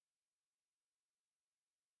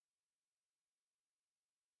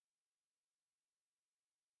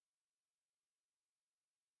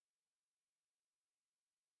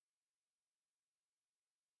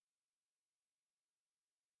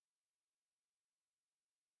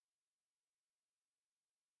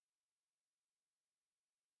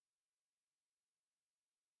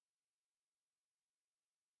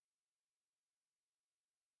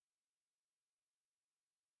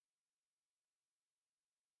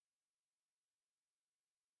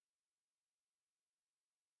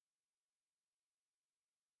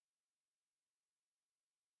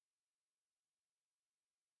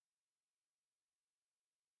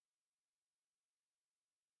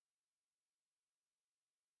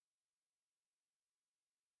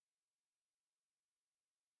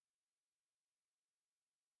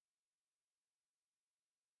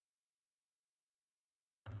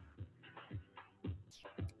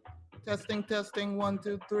Testing, testing, 1,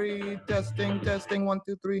 2, 3. Testing, 1,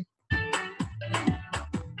 2, 3.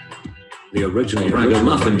 The original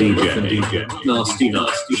Ragamuffin DJ. Nasty.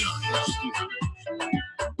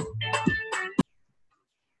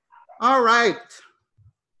 All right.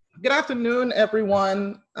 Good afternoon,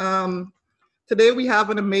 everyone. Today we have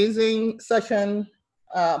an amazing session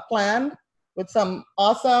planned with some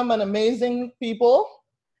awesome and amazing people.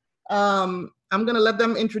 I'm going to let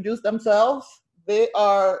them introduce themselves. They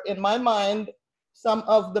are, in my mind, some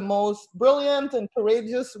of the most brilliant and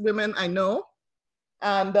courageous women I know.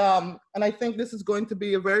 And I think this is going to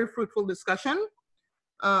be a very fruitful discussion.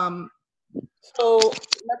 So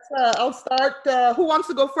I'll start. Who wants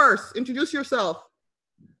to go first? Introduce yourself.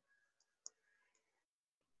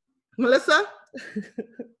 Mellissa?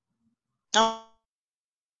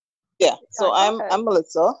 Yeah, so I'm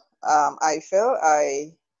Mellissa. Ifill.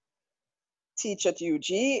 I teach at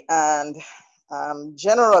UG and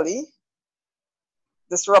generally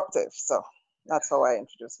disruptive. So that's how I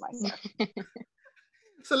introduce myself.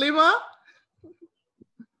 Salima?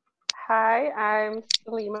 Hi, I'm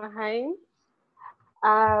Salima Hinds,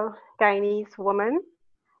 Guyanese woman.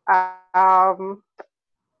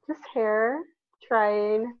 Just here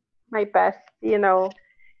trying my best, to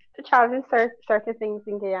challenge certain things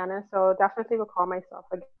in Guyana. So definitely will call myself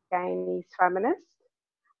a Guyanese feminist.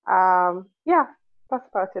 Yeah, that's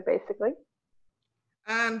about it basically.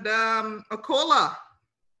 And Akola.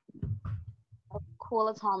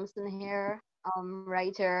 Akola Thompson here,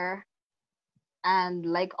 writer, and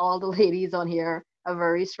like all the ladies on here, a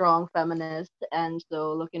very strong feminist, and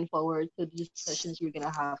so looking forward to these sessions we're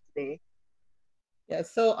gonna have today. Yeah,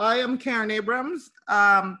 so I am Karen Abrams.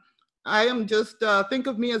 I am just, think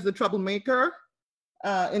of me as the troublemaker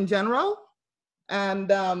in general. And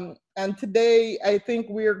today I think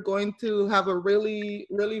we're going to have a really,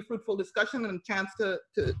 really fruitful discussion and a chance to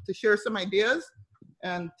share some ideas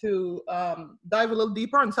and to dive a little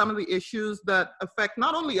deeper on some of the issues that affect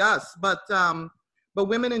not only us, but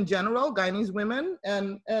women in general, Guyanese women,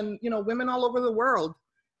 and women all over the world.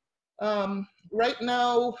 Right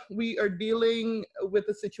now, we are dealing with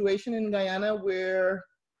a situation in Guyana where,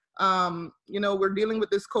 we're dealing with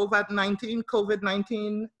this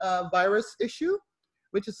COVID-19 virus issue,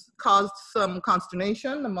 which has caused some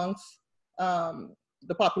consternation amongst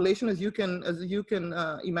the population, as you can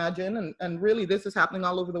imagine, and really this is happening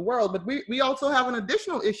all over the world. But we also have an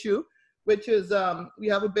additional issue, which is we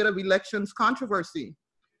have a bit of elections controversy.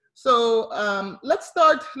 So let's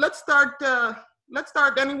start.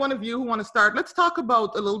 Any one of you who want to start? Let's talk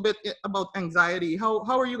about a little bit about anxiety. How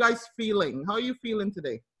are you guys feeling? How are you feeling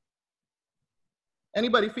today?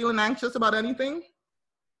 Anybody feeling anxious about anything?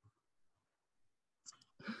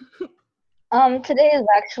 Today is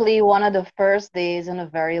actually one of the first days in a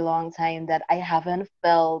very long time that I haven't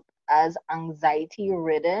felt as anxiety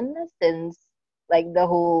ridden since like the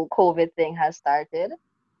whole COVID thing has started.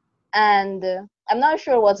 And I'm not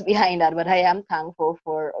sure what's behind that, but I am thankful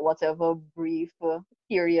for whatever brief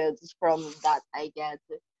periods from that I get.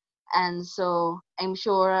 And so I'm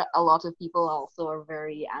sure a lot of people also are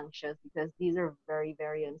very anxious because these are very,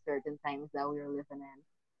 very uncertain times that we're living in.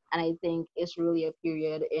 And I think it's really a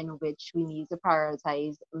period in which we need to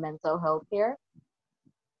prioritize mental health care.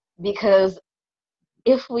 Because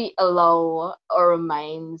if we allow our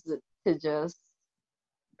minds to just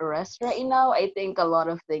rest right now, I think a lot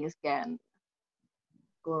of things can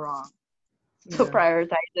go wrong. So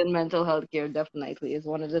prioritizing mental health care definitely is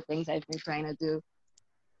one of the things I've been trying to do.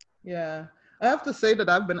 Yeah, I have to say that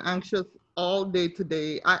I've been anxious all day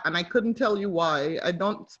today, and I couldn't tell you why. I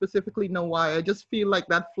don't specifically know why. I just feel like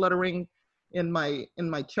that fluttering in my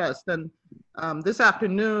chest. And this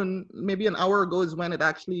afternoon, maybe an hour ago, is when it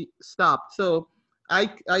actually stopped. So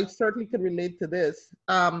I certainly could relate to this.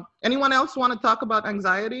 Anyone else want to talk about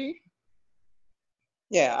anxiety?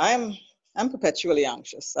 Yeah, I'm perpetually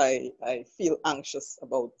anxious. I feel anxious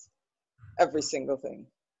about every single thing,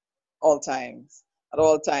 at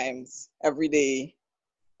all times, every day,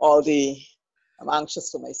 all day. I'm anxious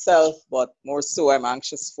for myself, but more so I'm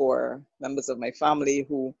anxious for members of my family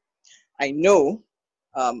who I know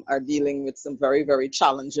are dealing with some very, very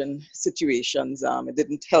challenging situations. It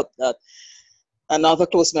didn't help that another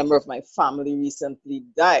close member of my family recently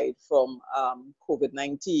died from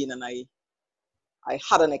COVID-19, and I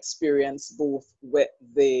had an experience both with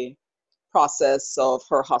the process of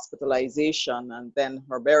her hospitalization and then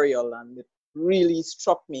her burial, and it really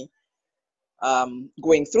struck me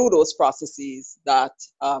going through those processes that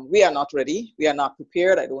we are not ready, we are not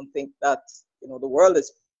prepared. I don't think that the world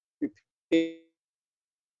is prepared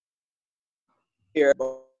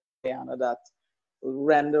that will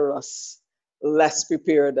render us less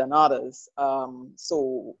prepared than others.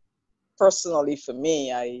 So personally for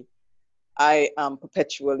me, I am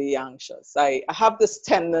perpetually anxious. I have this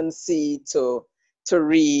tendency to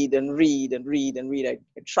read and read and read and read. I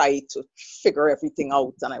try to figure everything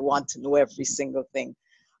out, and I want to know every single thing.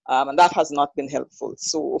 And that has not been helpful.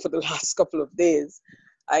 So over the last couple of days,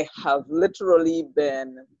 I have literally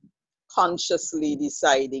been consciously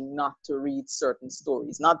deciding not to read certain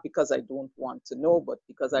stories, not because I don't want to know, but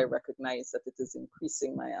because I recognize that it is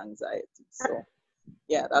increasing my anxiety. So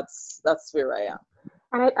yeah, that's where I am.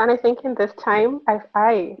 And I think in this time,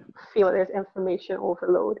 I feel there's information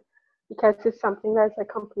overload because it's something that's like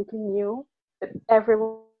completely new that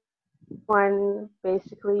everyone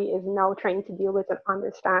basically is now trying to deal with and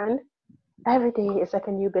understand. Every day is like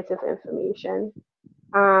a new bit of information.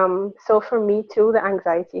 So for me too, the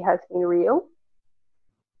anxiety has been real.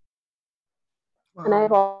 Wow. And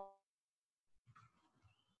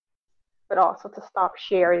but also to stop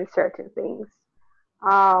sharing certain things.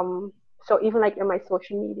 So even like in my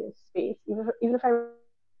social media space, even if I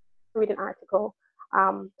read an article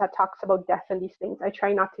that talks about death and these things, I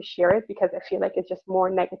try not to share it because I feel like it's just more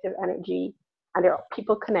negative energy, and there are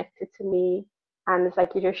people connected to me, and it's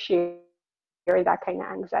like you're just sharing that kind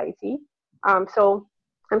of anxiety. So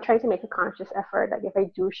I'm trying to make a conscious effort that if I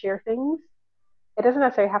do share things, it doesn't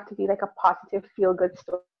necessarily have to be like a positive, feel-good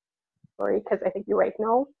story, because I think you're right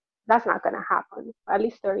now, that's not going to happen. At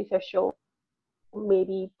least stories that show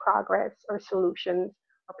maybe progress or solutions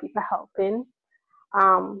or people helping.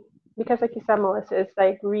 Because like you said, Mellissa,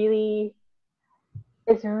 it's really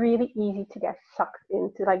easy to get sucked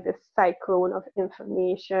into like this cyclone of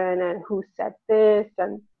information and who said this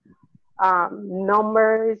and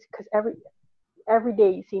numbers, because every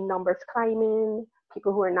day you see numbers climbing,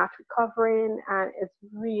 people who are not recovering, and it's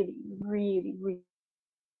really, really, really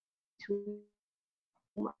too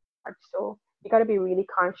much. So you got to be really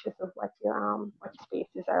conscious of what your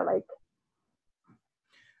spaces are like.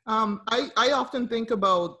 I often think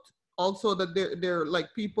about also that there are like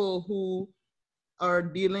people who are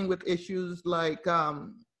dealing with issues like, where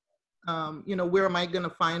am I going to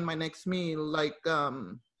find my next meal? Like,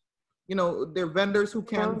 there are vendors who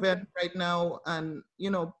can't vend right now, and,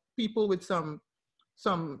 people with some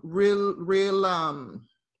really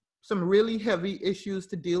heavy issues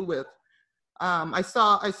to deal with. I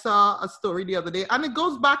saw a story the other day, and it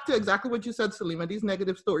goes back to exactly what you said, Salima, these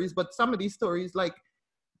negative stories, but some of these stories like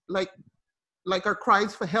are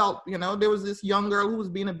cries for help. There was this young girl who was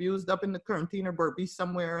being abused up in the quarantine or Burpee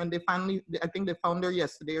somewhere, and I think they found her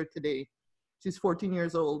yesterday or today. She's 14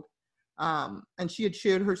 years old. And she had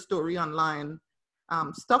shared her story online.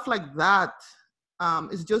 Stuff like that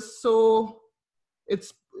is just so,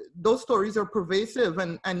 those stories are pervasive,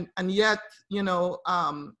 and yet,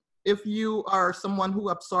 if you are someone who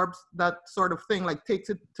absorbs that sort of thing, like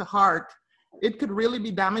takes it to heart, it could really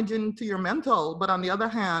be damaging to your mental. But on the other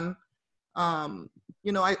hand, I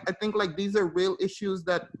think like these are real issues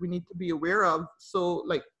that we need to be aware of. So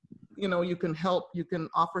like, you can help, you can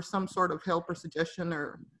offer some sort of help or suggestion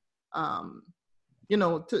or, to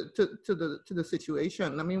the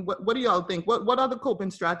situation. I mean, what do y'all think? What other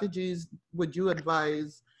coping strategies would you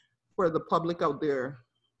advise for the public out there?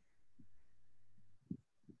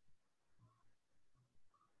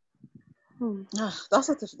 That's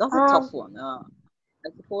a tough one. I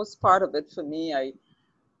suppose part of it for me, I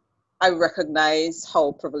recognize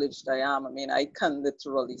how privileged I am. I mean, I can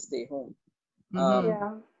literally stay home.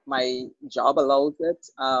 My job allows it,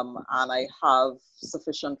 and I have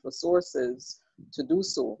sufficient resources to do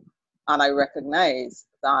so. And I recognize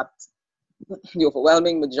that the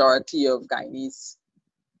overwhelming majority of Guyanese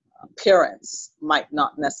parents might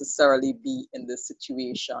not necessarily be in the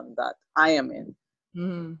situation that I am in.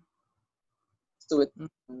 Mm-hmm. So it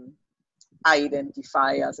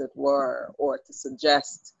identify, as it were, or to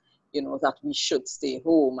suggest, that we should stay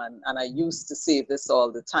home. And I used to say this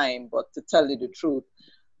all the time, but to tell you the truth,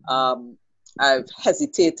 I've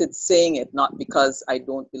hesitated saying it, not because I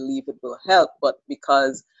don't believe it will help, but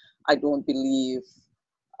because I don't believe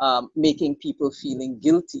making people feeling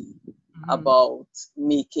guilty about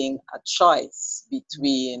making a choice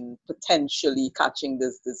between potentially catching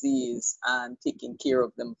this disease and taking care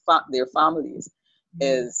of them, their families,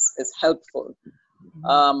 is helpful.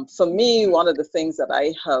 For me, one of the things that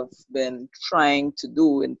I have been trying to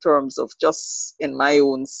do in terms of just in my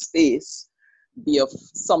own space, be of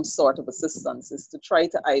some sort of assistance, is to try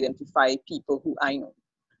to identify people who I know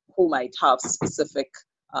who might have specific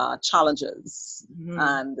challenges,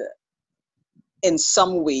 and in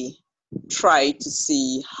some way try to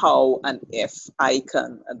see how and if I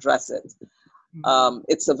can address it.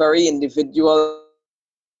 It's a very individual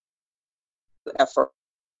effort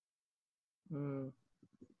Mm.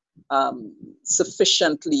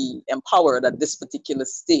 sufficiently empowered at this particular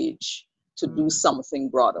stage to do something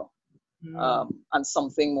broader and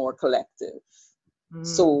something more collective.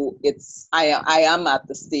 So I am at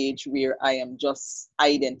the stage where I am just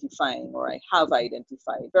identifying, or I have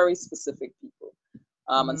identified very specific people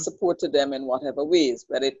and supported them in whatever ways,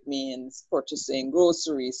 whether it means purchasing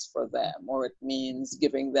groceries for them, or it means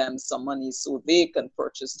giving them some money so they can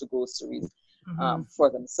purchase the groceries for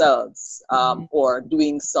themselves, or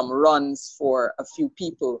doing some runs for a few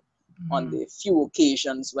people on the few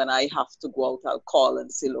occasions when I have to go out. I'll call and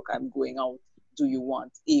say, look, I'm going out. Do you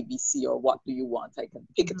want ABC, or what do you want? I can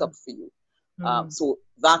pick it up for you. So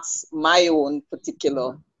that's my own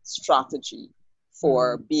particular strategy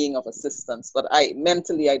for being of assistance. But I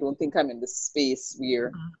don't think I'm in the space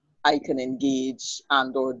where I can engage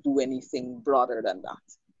and or do anything broader than that.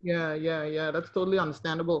 Yeah. That's totally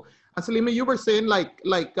understandable. Salima, you were saying like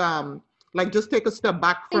just take a step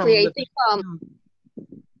back from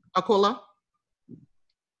Akola.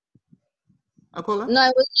 No,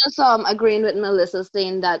 I was just agreeing with Mellissa,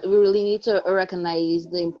 saying that we really need to recognize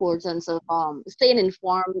the importance of staying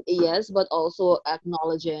informed, yes, but also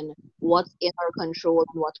acknowledging what's in our control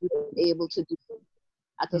and what we're able to do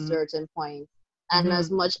at a certain point. And as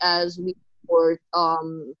much as we support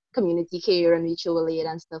community care and mutual aid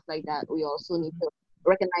and stuff like that, we also need to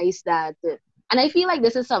recognize that. And I feel like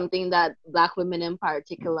this is something that Black women in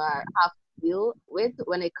particular have to deal with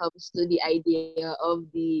when it comes to the idea of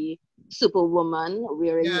the superwoman,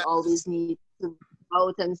 where you always need to go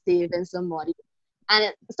out and save in somebody.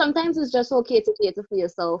 And sometimes it's just okay to cater for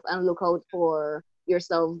yourself and look out for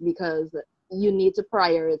yourself, because you need to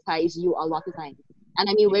prioritize you a lot of times. And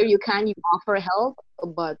I mean, where you can, you offer help,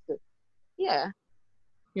 but yeah.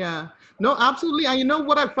 No, absolutely. And you know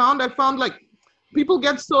what I found like people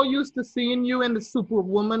get so used to seeing you in the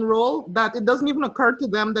superwoman role that it doesn't even occur to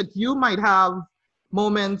them that you might have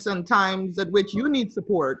moments and times at which you need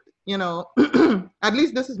support, you know. At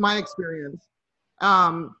least this is my experience.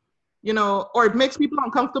 You know, or it makes people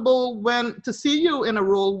uncomfortable to see you in a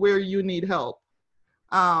role where you need help.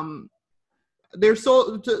 Quite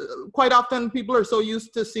often people are so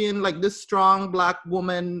used to seeing like this strong Black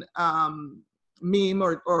woman meme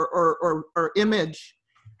or image.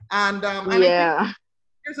 And I think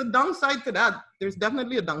there's a downside to that. There's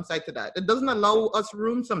definitely a downside to that. It doesn't allow us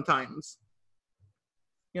room sometimes,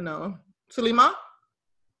 you know. Salima?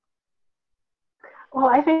 Well,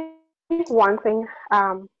 I think one thing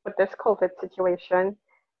with this COVID situation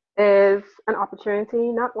is an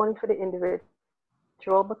opportunity not only for the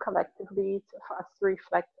individual, but collectively for us to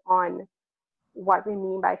reflect on what we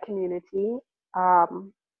mean by community,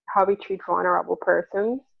 how we treat vulnerable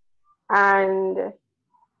persons. And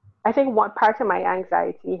I think one part of my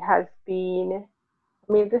anxiety has been,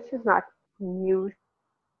 I mean, this is not new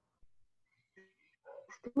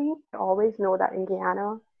to me. I always know that in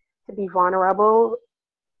Guyana, to be vulnerable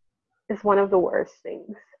is one of the worst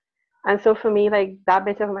things. And so for me, like that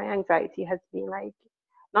bit of my anxiety has been like,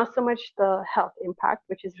 not so much the health impact,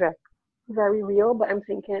 which is very, very real, but I'm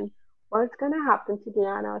thinking, what's going to happen to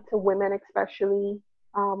Guyana, to women especially,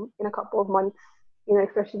 in a couple of months, you know,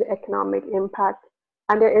 especially the economic impact.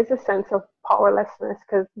 And there is a sense of powerlessness,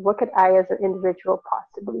 because what could I as an individual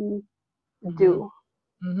possibly do,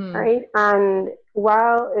 right? And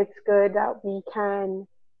while it's good that we can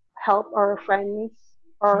help our friends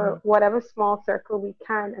or whatever small circle we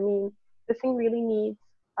can, I mean, this thing really needs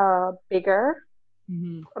a bigger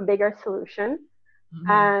solution.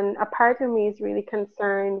 And a part of me is really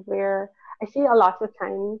concerned where I see a lot of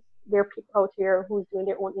times there are people out here who's doing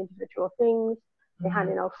their own individual things. They're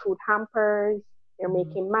handing out food hampers, they're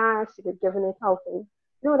making masks, they're giving it out. And,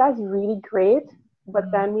 you know, that's really great.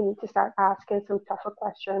 But then we need to start asking some tougher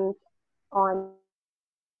questions on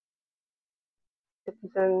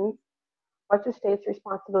citizens. What's the state's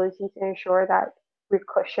responsibility to ensure that we're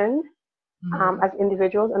cushioned as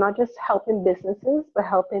individuals, and not just helping businesses, but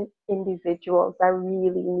helping individuals that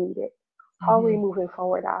really need it? How are we moving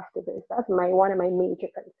forward after this? That's one of my major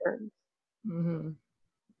concerns.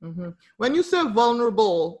 When you say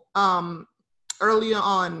vulnerable earlier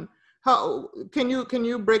on, how can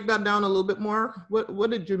you break that down a little bit more? What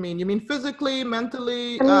did you mean? You mean physically,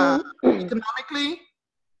 mentally, economically?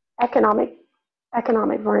 Economic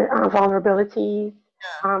vulnerabilities.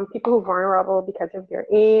 People who are vulnerable because of their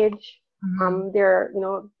age. They're, you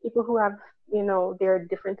know, people who have, you know, they're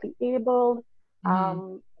differently abled.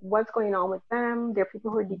 What's going on with them? There are people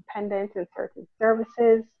who are dependent on certain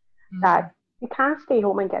services that you can't stay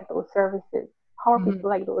home and get those services. How are people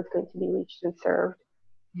like those going to be reached and served?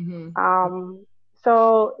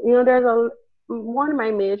 So, you know, one of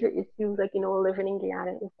my major issues, like, living in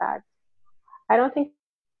Guyana is that I don't think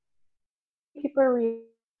people really.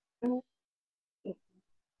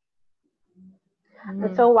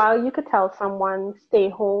 And so while you could tell someone stay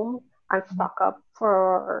home and stock up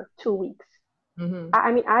for 2 weeks,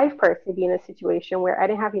 I mean, I've personally been in a situation where I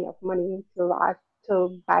didn't have enough money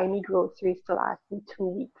to buy me groceries to last me 2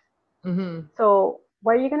 weeks. So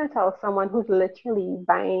what are you going to tell someone who's literally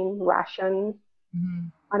buying rations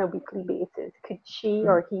on a weekly basis? Could she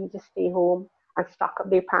or he just stay home and stock up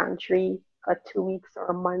their pantry for 2 weeks or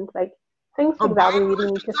a month? Like, things like that, we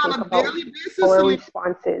really need to think about our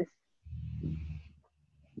responses.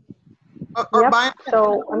 Yep.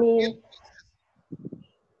 So I mean,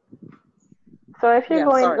 so if you're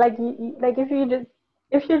going like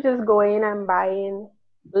if you're just going and buying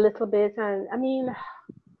a little bit, and I mean,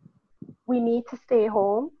 we need to stay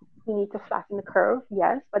home. We need to flatten the curve,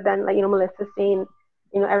 yes. But then, like, Melissa's saying,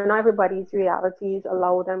 not everybody's realities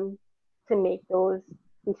allow them to make those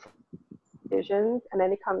decisions, and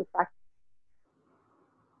then it comes back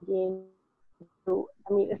again to,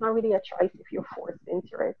 I mean, it's not really a choice if you're forced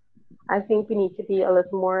into it. I think we need to be a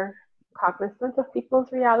little more cognizant of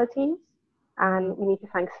people's realities, and we need to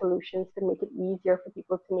find solutions to make it easier for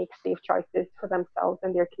people to make safe choices for themselves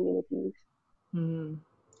and their communities.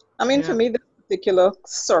 I mean, for me, this particular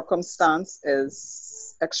circumstance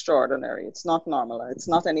is extraordinary. It's not normal. It's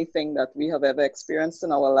not anything that we have ever experienced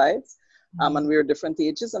in our lives. And we're different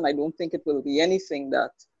ages, and I don't think it will be anything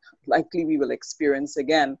that likely we will experience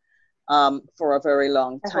again for a very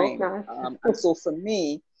long time. And so for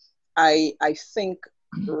me, I think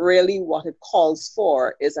really what it calls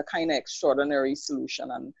for is a kind of extraordinary solution.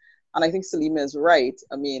 And I think Salima is right.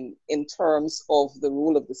 I mean, in terms of the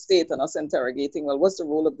role of the state and us interrogating, well, what's the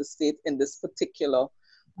role of the state in this particular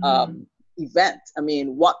event? I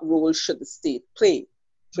mean, what role should the state play?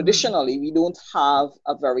 Traditionally, we don't have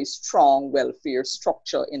a very strong welfare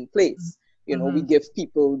structure in place. We give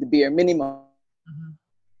people the bare minimum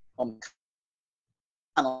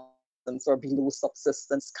or below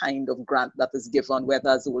subsistence kind of grant that is given, whether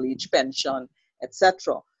as old age pension,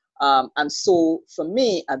 etc. And so for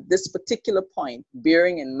me, at this particular point,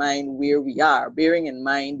 bearing in mind where we are, bearing in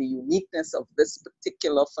mind the uniqueness of this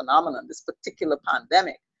particular phenomenon, this particular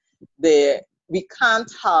pandemic, we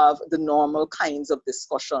can't have the normal kinds of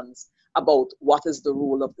discussions about what is the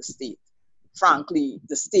role of the state. Frankly,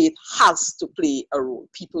 the state has to play a role.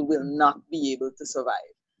 People will not be able to survive.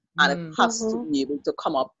 And it has to be able to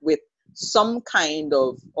come up with some kind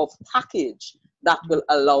of package that will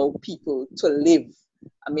allow people to live.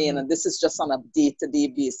 I mean, and this is just on a day-to-day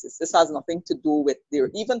basis. This has nothing to do with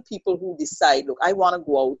even people who decide, look, I want to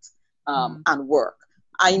go out and work.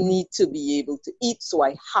 I need to be able to eat, so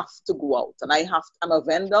I have to go out. And I'm a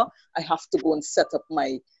vendor. I have to go and set up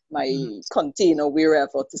my container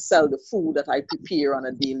wherever to sell the food that I prepare on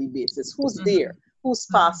a daily basis. Who's there? Who's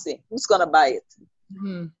passing? Who's going to buy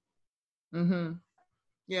it?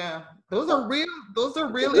 Yeah, those are real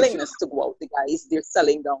willingness issues. To go out. The guys, they're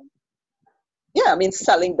selling down. Yeah, I mean,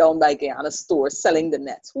 selling down by Guyana stores, selling the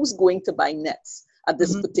nets. Who's going to buy nets at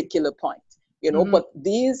this particular point? But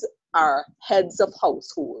these are heads of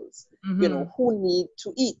households, who need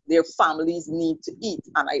to eat. Their families need to eat.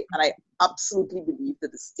 And I absolutely believe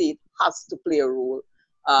that the state has to play a role,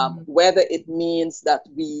 whether it means that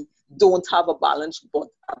we don't have a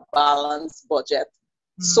balanced budget,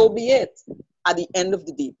 so be it. At the end of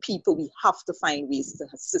the day, we have to find ways to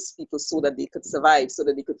assist people so that they could survive, so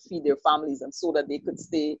that they could feed their families, and so that they could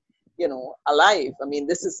stay, alive. I mean,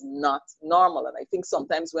 this is not normal. And I think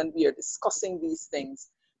sometimes when we are discussing these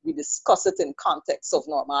things, we discuss it in context of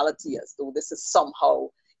normality, as though this is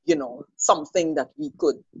somehow, something that we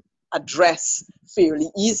could address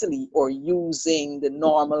fairly easily, or using the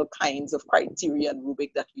normal kinds of criteria and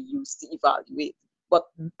rubric that we use to evaluate. But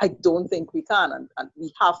I don't think we can, and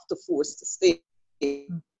we have to force the state.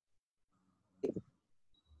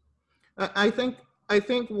 I think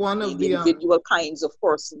one of the individual kinds of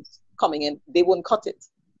persons coming in, they won't cut it.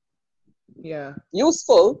 Yeah.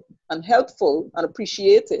 Useful and helpful and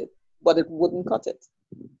appreciated, but it wouldn't cut it.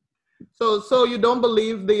 So you don't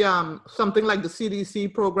believe the something like the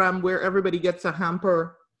CDC program where everybody gets a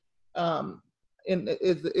hamper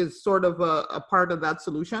is sort of a part of that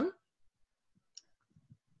solution?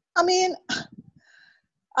 I mean,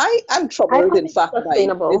 I'm troubled, in fact, by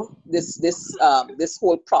this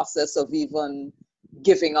whole process of even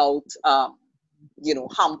giving out,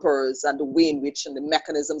 hampers, and the way in which, and the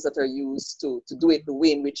mechanisms that are used to do it, the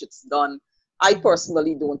way in which it's done. I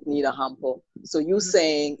personally don't need a hamper. So you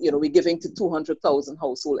saying, we're giving to 200,000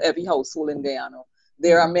 households, every household in Guyana.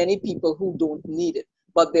 There are many people who don't need it.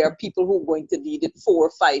 but there are people who are going to need it 4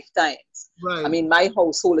 or 5 times. Right. I mean, my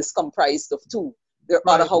household is comprised of 2. There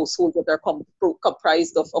are other households that are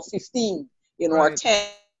comprised of 15, or 10.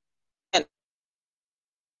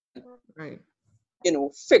 Right.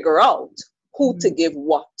 Figure out who to give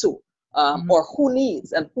what to, or who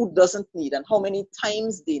needs and who doesn't need, and how many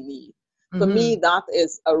times they need. For me, that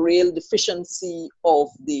is a real deficiency of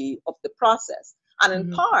the process. And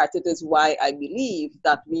in part, it is why I believe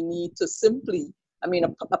that we need to simply,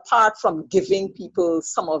 apart from giving people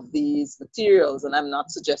some of these materials, and I'm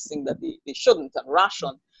not suggesting that they shouldn't and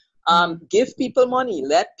ration, give people money,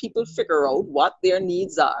 let people figure out what their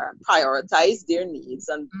needs are, prioritize their needs,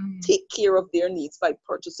 and take care of their needs by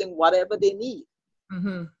purchasing whatever they need.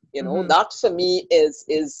 That for me is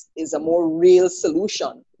a more real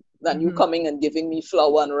solution than you coming and giving me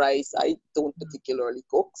flour and rice. I don't particularly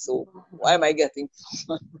cook, so why am I getting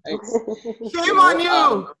flour and rice? Shame on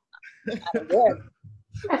you!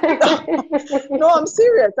 No, I'm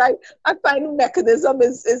serious. I find the mechanism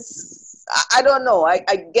is I don't know. I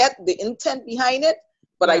get the intent behind it,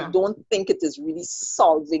 but I don't think it is really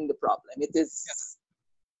solving the problem. It is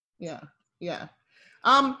problem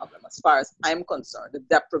as far as I'm concerned, the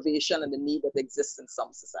deprivation and the need that exists in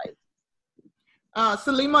some society.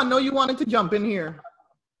 Salima, I know you wanted to jump in here.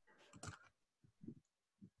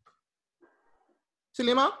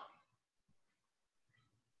 Salima?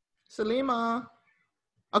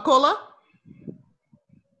 Akola?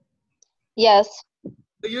 Yes.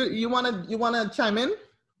 You wanna chime in?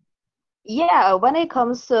 Yeah, when it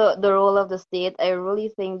comes to the role of the state, I really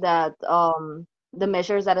think that the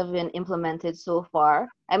measures that have been implemented so far,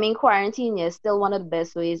 quarantine is still one of the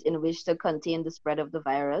best ways in which to contain the spread of the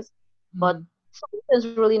virus, but solutions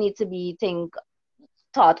really need to be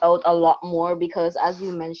thought out a lot more, because as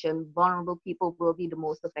you mentioned, vulnerable people will be the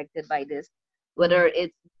most affected by this, whether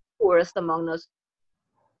it's poorest among us.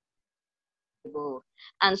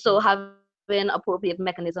 And so having appropriate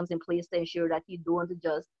mechanisms in place to ensure that you don't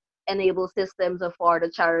just enable systems of order,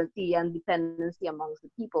 charity, and dependency amongst the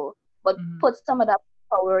people, but put some of that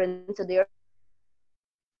power into their,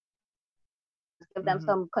 give them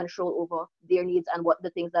some control over their needs and what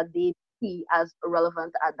the things that they see as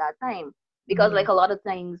relevant at that time. Because like a lot of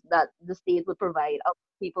things that the state would provide,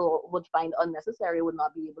 people would find unnecessary, would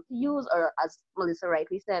not be able to use, or as Mellissa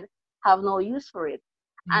rightly said, have no use for it.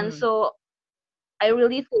 And so I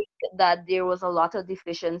really think that there was a lot of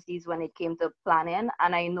deficiencies when it came to planning,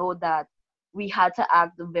 and I know that we had to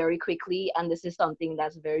act very quickly, and this is something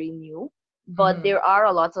that's very new. But there are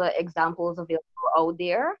a lot of examples available out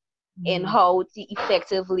there in how to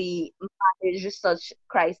effectively manage such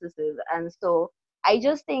crises. And so I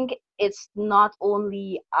just think it's not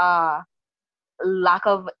only a lack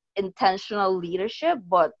of intentional leadership,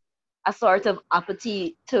 but a sort of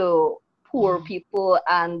apathy to poor people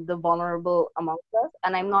and the vulnerable amongst us.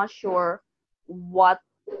 And I'm not sure what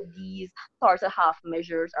these sort of half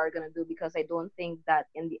measures are going to do, because I don't think that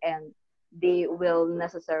in the end they will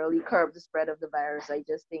necessarily curb the spread of the virus. I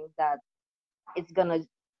just think that it's going to...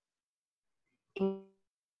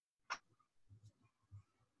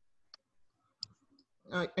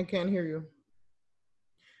 I can't hear you.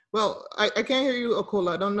 Well, I can't hear you,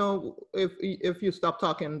 Akola. I don't know if you stopped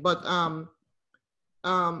talking, but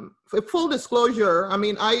for full disclosure,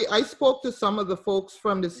 I spoke to some of the folks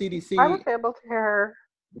from the CDC. I was able to hear her.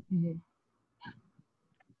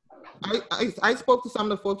 I spoke to some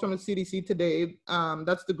of the folks from the CDC today.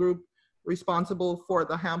 That's the group responsible for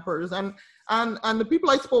the hampers, and the people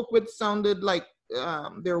I spoke with sounded like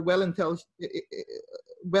they're well-intentioned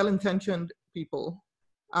people,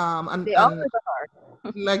 and they always are.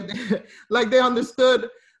 like they understood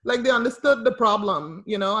the problem,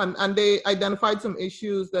 and they identified some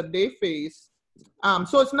issues that they face.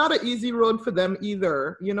 So it's not an easy road for them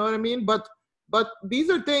either, you know what I mean? But these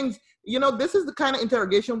are things, this is the kind of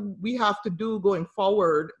interrogation we have to do going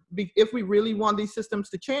forward if we really want these systems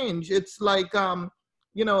to change. It's like,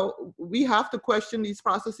 we have to question these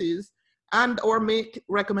processes and or make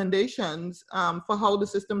recommendations for how the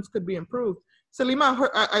systems could be improved. Salima,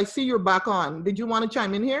 I see you're back on. Did you want to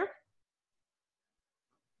chime in here?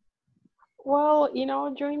 Well,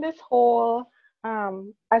 during this whole,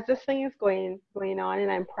 as this thing is going on and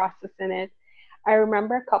I'm processing it, I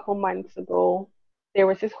remember a couple months ago, there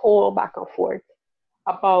was this whole back and forth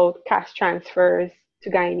about cash transfers to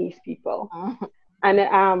Guyanese people. And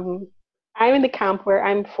I'm in the camp where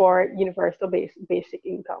I'm for universal basic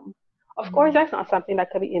income. Of course, that's not something that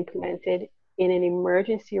could be implemented in an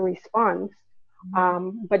emergency response.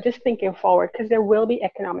 But just thinking forward, because there will be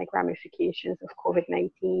economic ramifications of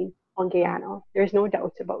COVID-19 on Guyana. There's no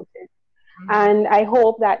doubt about it. And I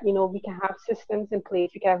hope that, we can have systems in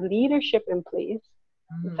place, we can have leadership in place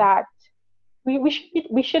that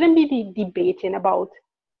we shouldn't be debating about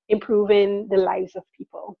improving the lives of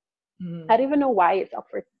people. I don't even know why it's up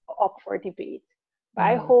for debate. But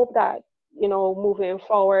I hope that, moving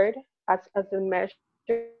forward as a measure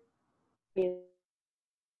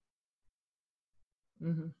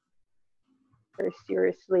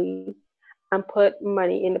seriously and put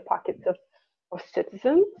money in the pockets of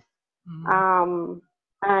citizens.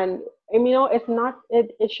 And it's not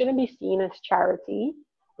it shouldn't be seen as charity.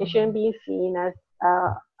 It shouldn't be seen as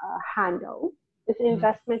a handout. It's an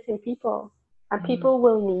investment in people. And people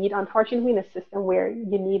will need, unfortunately, in a system where you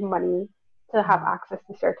need money to have access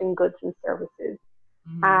to certain goods and services.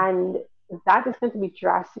 And that is going to be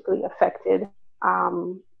drastically affected.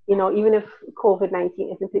 Even if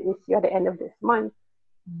COVID-19 isn't an issue at the end of this month,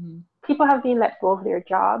 people have been let go of their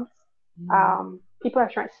jobs. People are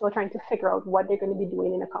still trying to figure out what they're going to be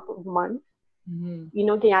doing in a couple of months.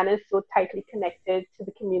 Guyana is so tightly connected to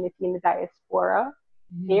the community in the diaspora.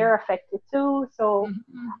 They're affected too. So,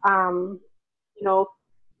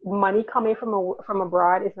 money coming from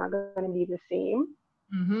abroad is not going to be the same.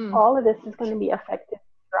 All of this is going to be affected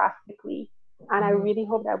drastically. And I really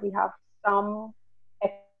hope that we have some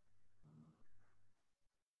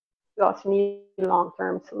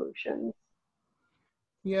long-term solutions.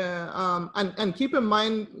 Yeah, and keep in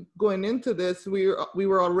mind going into this, we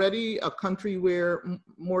were already a country where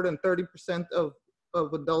more than 30% of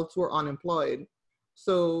adults were unemployed.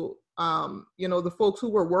 So the folks who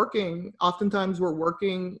were working oftentimes were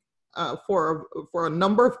working for a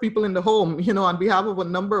number of people in the home, on behalf of a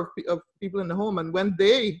number of people in the home. And when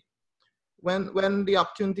the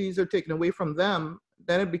opportunities are taken away from them,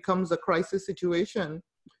 then it becomes a crisis situation.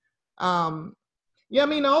 All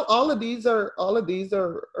of these are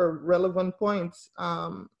relevant points,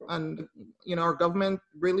 and our government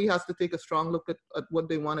really has to take a strong look at what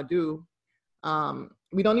they want to do.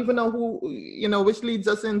 We don't even know who, which leads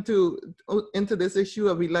us into this issue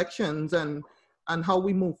of elections and how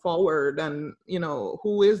we move forward, and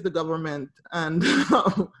who is the government, and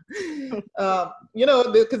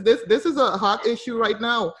because this is a hot issue right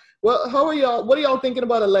now. Well, what are y'all thinking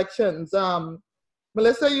about elections?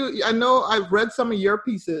 Mellissa, I know I've read some of your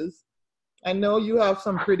pieces. I know you have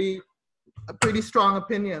some pretty strong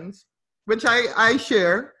opinions, which I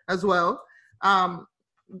share as well.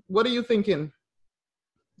 What are you thinking?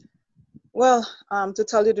 Well, to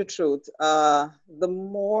tell you the truth, the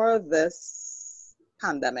more this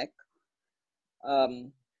pandemic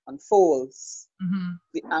unfolds,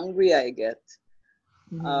 the angrier I get,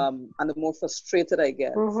 and the more frustrated I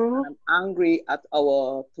get. I'm angry at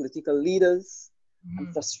our political leaders.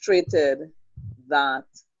 I'm frustrated that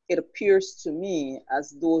it appears to me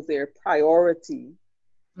as though their priority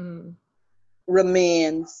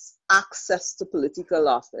remains access to political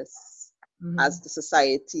office as the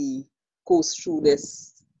society goes through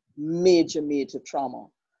this major trauma.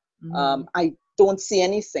 I don't see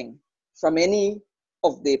anything from any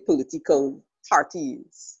of the political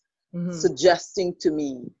parties suggesting to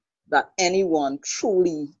me that anyone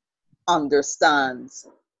truly understands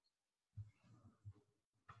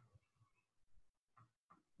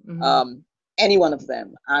any one of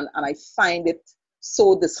them, and I find it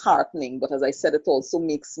so disheartening. But as I said, it also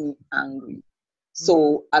makes me angry.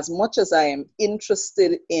 So as much as I am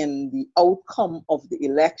interested in the outcome of the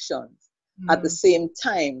elections, at the same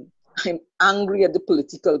time, I'm angry at the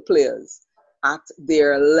political players, at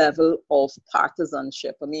their level of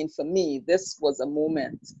partisanship. I mean, for me, this was a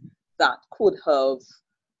moment that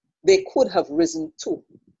they could have risen to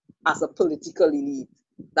as a political elite,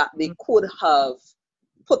 that they could have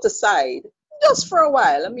put aside just for a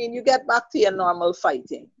while. I mean, you get back to your normal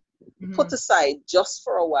fighting. Put aside just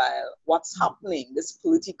for a while what's happening, this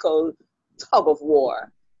political tug of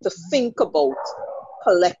war, to think about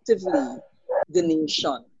collectively the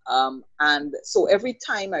nation. And so every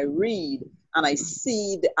time I read and I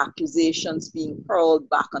see the accusations being hurled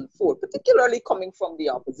back and forth, particularly coming from the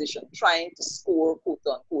opposition, trying to score quote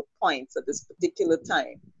unquote points at this particular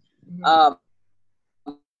time,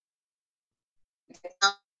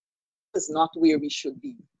 is not where we should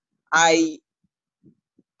be.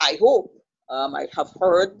 I hope, I have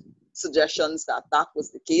heard suggestions that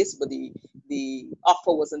was the case, but the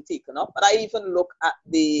offer wasn't taken up. But I even look at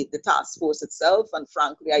the task force itself, and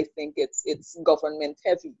frankly, I think it's government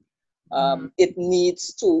heavy. It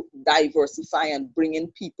needs to diversify and bring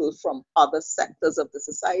in people from other sectors of the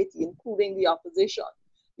society, including the opposition.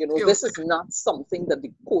 This is not something that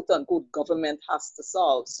the quote-unquote government has to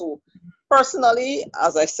solve. So personally,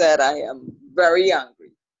 as I said, I am very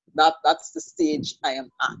angry. That's the stage I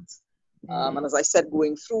am at. And as I said,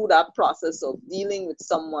 going through that process of dealing with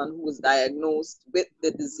someone who was diagnosed with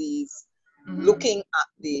the disease, looking at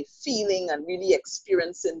the feeling and really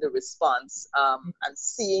experiencing the response, and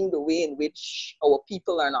seeing the way in which our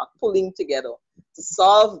people are not pulling together to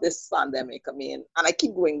solve this pandemic. I mean, and I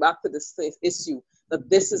keep going back to this issue that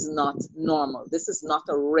this is not normal. This is not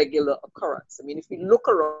a regular occurrence. I mean, if we look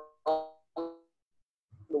around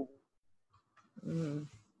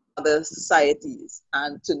other societies,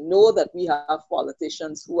 and to know that we have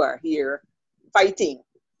politicians who are here fighting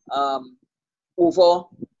over,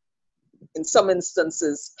 in some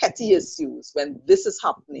instances, petty issues, when this is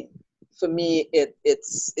happening, for me,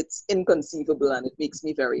 it's inconceivable, and it makes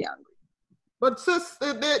me very angry. But sis,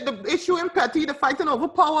 the issue in petty, the fighting over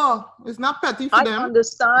power is not petty for them. I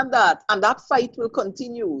understand that, and that fight will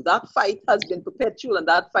continue. That fight has been perpetual, and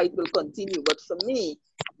that fight will continue. But for me,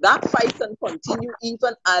 that fight can continue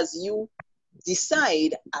even as you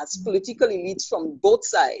decide, as political elites from both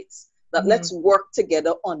sides, that let's work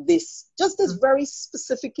together on this, just this very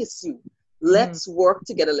specific issue. Let's work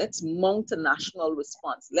together. Let's mount a national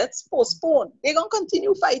response. Let's postpone. They're going to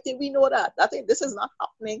continue fighting. We know that. This is not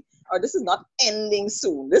happening, or this is not ending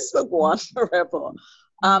soon. This will go on forever.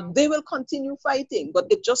 They will continue fighting. But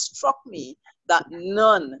it just struck me that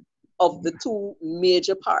none of the two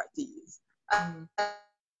major parties,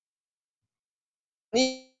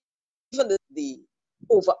 even the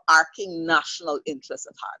overarching national interest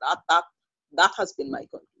at heart, that has been my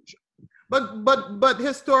conclusion. But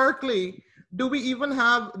historically, do we even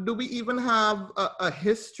have a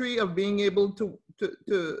history of being able to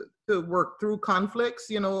work through conflicts?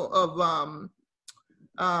 You know,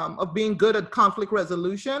 of being good at conflict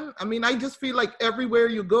resolution. I mean, I just feel like everywhere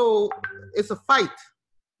you go, it's a fight.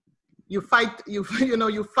 You fight to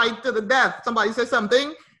the death. Somebody says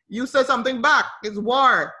something, you say something back. It's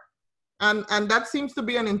war, and that seems to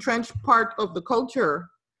be an entrenched part of the culture.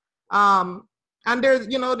 And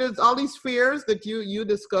there's all these fears that you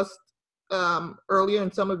discussed earlier in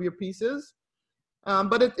some of your pieces,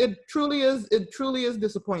 but it truly is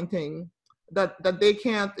disappointing that they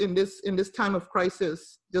can't in this time of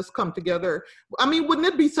crisis just come together. I mean, wouldn't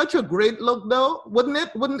it be such a great look though?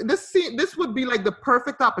 Wouldn't this would be like the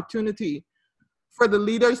perfect opportunity for the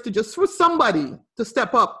leaders for somebody to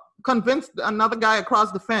step up, convince another guy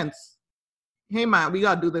across the fence, hey man, we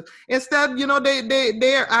gotta do this. Instead,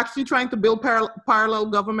 they are actually trying to build parallel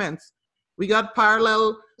governments. We got a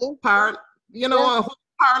whole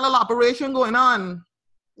parallel operation going on.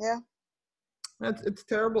 Yeah. It's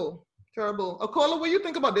terrible. Terrible. Akola, what do you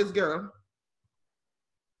think about this, girl?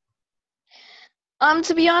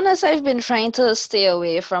 To be honest, I've been trying to stay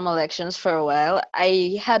away from elections for a while.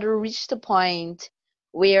 I had reached a point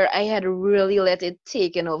where I had really let it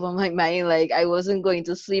taken over my mind. Like, I wasn't going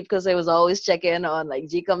to sleep because I was always checking on like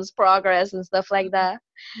GCOM's progress and stuff like that.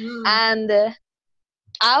 And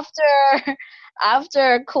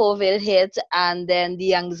after COVID hit, and then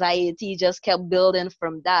the anxiety just kept building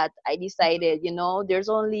from that, I decided, there's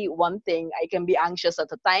only one thing I can be anxious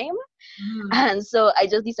at a time. And so I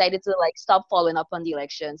just decided to like stop following up on the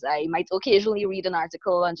elections. I might occasionally read an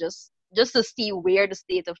article and just to see where the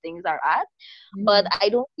state of things are at, but I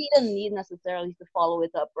don't see the need necessarily to follow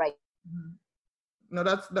it up right. No,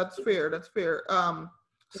 that's fair. That's fair.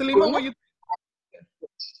 Salima, what you?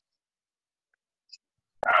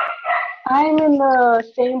 I'm in the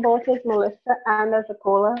same boat as Mellissa and as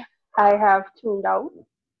Akola. I have tuned out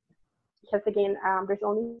because again, there's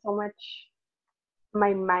only so much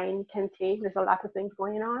my mind can take. There's a lot of things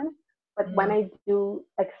going on, but when I do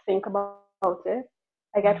think about it,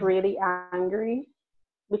 I get really angry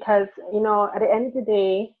because, at the end of the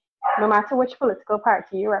day, no matter which political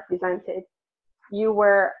party you represented, people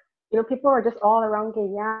were just all around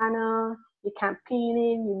Guyana, you're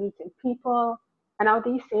campaigning, you're meeting people, and now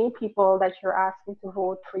these same people that you're asking to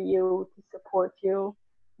vote for you, to support you,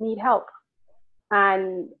 need help.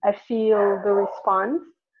 And I feel the response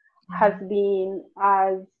has been,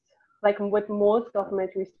 as like with most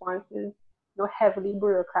government responses, heavily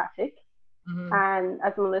bureaucratic. And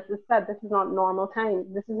as Mellissa said, this is not normal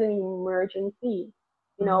time. This is an emergency.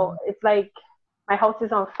 It's like my house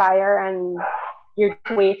is on fire and you're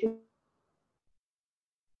waiting.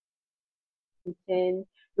 You're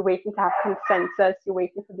waiting to have consensus. You're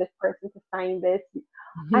waiting for this person to sign this.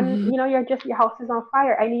 And your house is on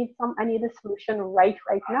fire. I need a solution right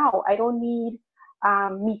now. I don't need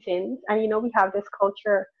meetings. And we have this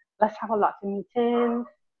culture, let's have a lot of meetings.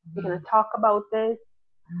 We're going to talk about this.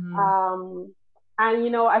 And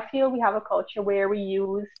I feel we have a culture where we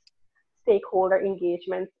use stakeholder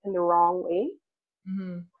engagements in the wrong way.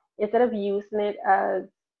 Instead of using it as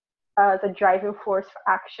a driving force for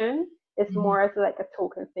action, It's more as like a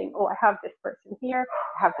token thing. Oh, I have this person here,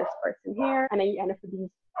 I have this person here, and then you end up with these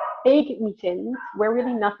big meetings where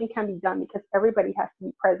really nothing can be done because everybody has to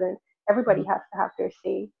be present, everybody has to have their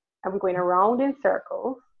say, and we're going around in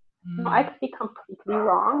circles. Now, I could be completely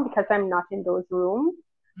wrong because I'm not in those rooms,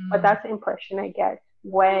 but that's the impression I get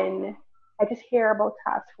when I just hear about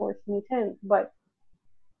task force meetings. But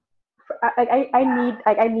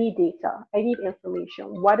I need data. I need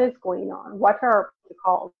information. What is going on? What are our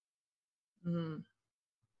protocols?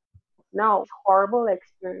 Now, horrible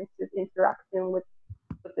experiences interacting with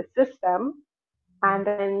the system, and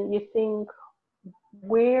then you think,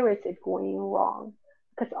 where is it going wrong?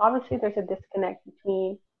 Because obviously there's a disconnect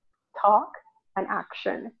between talk and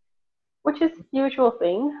action, which is the usual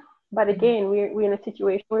thing. But again, we're in a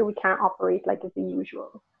situation where we can't operate like it's the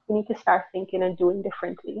usual. We need to start thinking and doing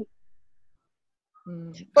differently.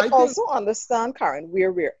 But also understand, Karen,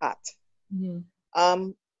 where we're at.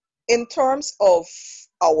 In terms of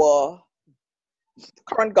our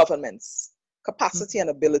current government's capacity and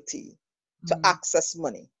ability to access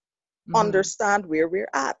money, understand where we're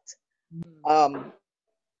at.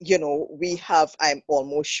 You know, we have, I'm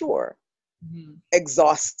almost sure,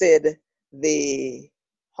 exhausted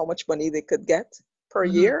how much money they could get per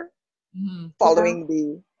year following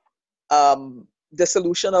the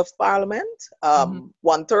dissolution of Parliament.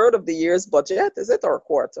 1/3 of the year's budget, is it, or a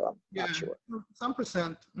quarter? I'm not sure. Some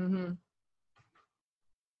percent.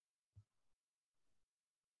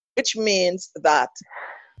 Which means that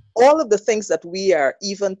all of the things that we are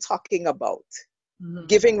even talking about,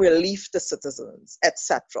 giving relief to citizens,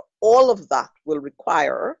 etc., all of that will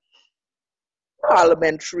require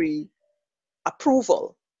parliamentary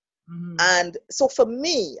approval. And so for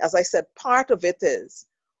me, as I said, part of it is,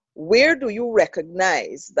 where do you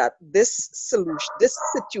recognize that this solution, this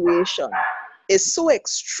situation is so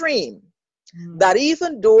extreme that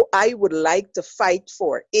even though I would like to fight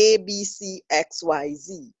for A, B, C, X, Y,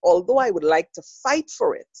 Z, although I would like to fight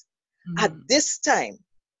for it, at this time,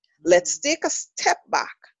 let's take a step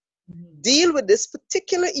back, deal with this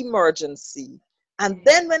particular emergency, and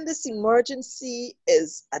then when this emergency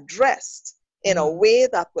is addressed in a way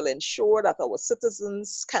that will ensure that our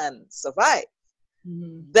citizens can survive,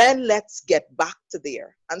 then let's get back to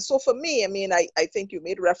there. And so for me, I mean, I think you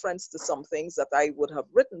made reference to some things that I would have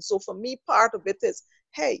written. So for me, part of it is,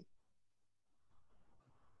 hey,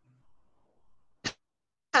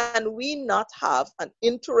 can we not have an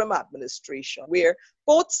interim administration where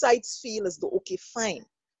both sides feel as though, okay, fine,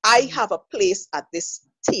 I have a place at this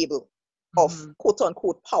table of quote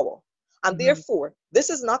unquote power. And therefore,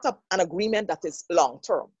 this is not an agreement that is long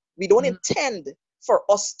term. We don't intend for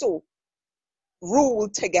us to rule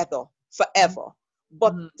together forever,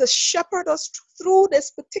 but to shepherd us through this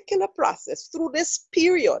particular process, through this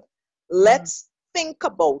period. Let's think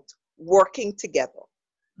about working together.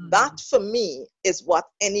 That for me is what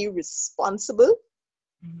any responsible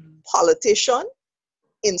politician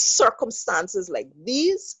in circumstances like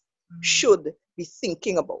these should be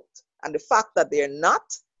thinking about. And the fact that they're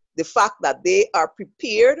not, the fact that they are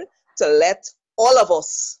prepared to let all of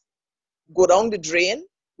us go down the drain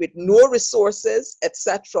with no resources,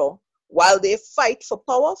 etc., while they fight for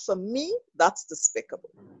power, for me, that's despicable.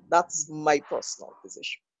 That's my personal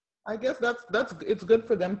position. I guess that's it's good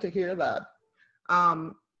for them to hear that.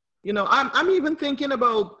 You know, I'm even thinking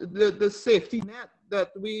about the safety net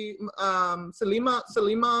that we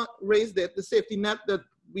Salima raised it, the safety net that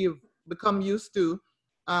we've become used to,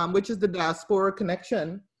 which is the diaspora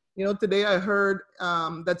connection. You know, today I heard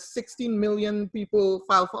that 16 million people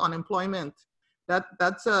file for unemployment.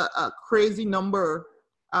 That's a crazy number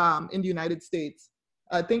in the United States.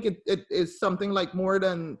 I think it is something like more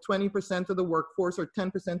than 20% of the workforce or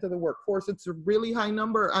 10% of the workforce. It's a really high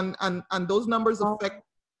number, and those numbers affect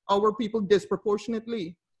our people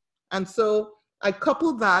disproportionately. And so I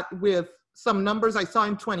coupled that with some numbers I saw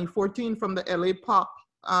in 2014 from the LA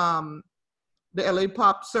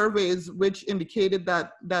Pop surveys, which indicated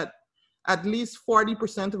that at least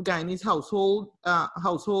 40% of Guyanese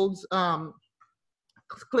households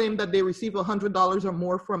claim that they receive $100 or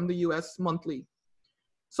more from the U.S. monthly.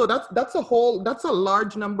 So that's a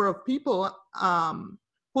large number of people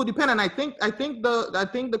who depend. And I think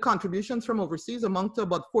the contributions from overseas amount to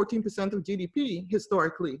about 14% of GDP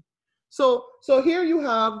historically. So here you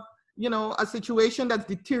have, you know, a situation that's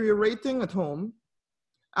deteriorating at home.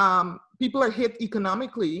 People are hit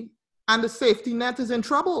economically, and the safety net is in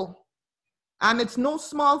trouble. And it's no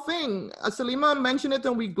small thing. Salima mentioned it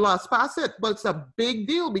and we gloss past it, but it's a big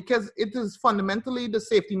deal because it is fundamentally the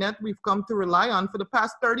safety net we've come to rely on for the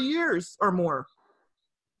past 30 years or more.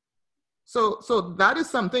 So that is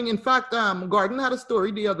something. In fact, Gordon had a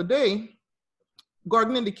story the other day.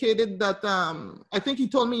 Gordon indicated that, I think he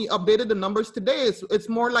told me he updated the numbers today. It's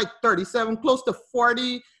more like 37, close to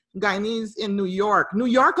 40 Guyanese in New York. New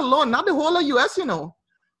York alone, not the whole of US,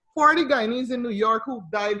 40 Guyanese in New York who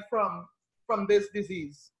died from this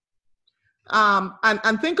disease.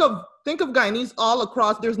 And think of Guyanese all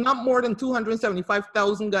across. There's not more than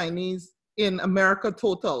 275,000 Guyanese in America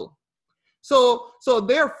total. So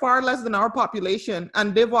they're far less than our population,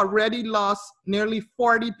 and they've already lost nearly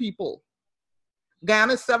 40 people.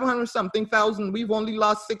 Guyana is 700 something thousand. We've only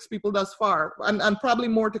lost 6 people thus far, and probably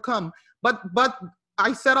more to come. But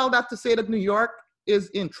I said all that to say that New York is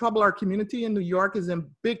in trouble. Our community in New York is in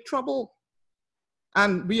big trouble,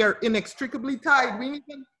 and we are inextricably tied.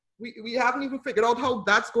 We haven't even figured out how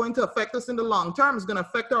that's going to affect us in the long term. It's going to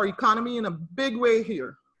affect our economy in a big way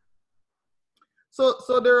here.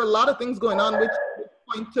 So there are a lot of things going on which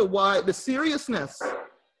point to why the seriousness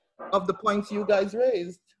of the points you guys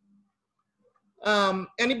raised.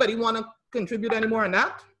 Anybody want to contribute any more on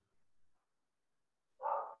that?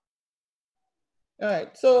 All right.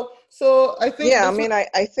 So I think. Yeah, I mean,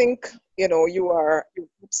 I think, you're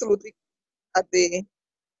absolutely at the.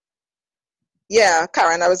 Yeah,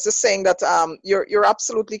 Karen, I was just saying that you're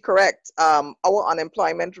absolutely correct. Our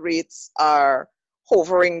unemployment rates are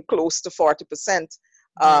hovering close to 40%.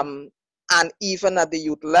 And even at the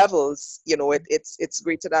youth levels, it's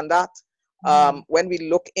greater than that. When we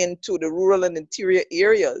look into the rural and interior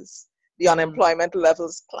areas, the unemployment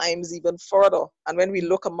levels climbs even further. And when we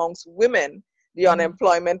look amongst women, the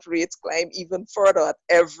unemployment rates climb even further at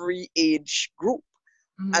every age group.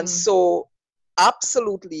 And so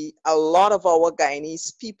absolutely, a lot of our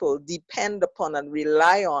Guyanese people depend upon and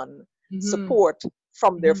rely on support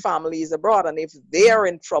from their families abroad. And if they are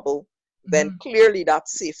in trouble, then clearly that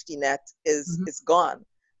safety net is gone.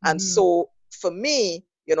 And so for me,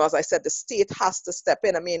 as I said, the state has to step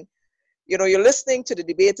in. I mean, you're listening to the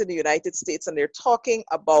debate in the United States, and they're talking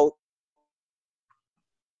about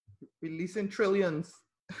releasing trillions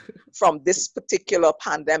from this particular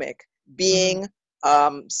pandemic being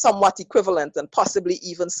somewhat equivalent and possibly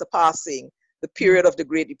even surpassing the period of the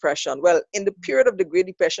Great Depression. Well, in the period of the Great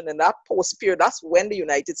Depression, in that post-period, that's when the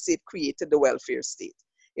United States created the welfare state.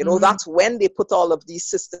 That's when they put all of these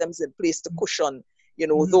systems in place to cushion,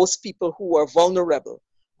 those people who are vulnerable.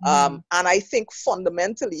 And I think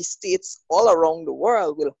fundamentally states all around the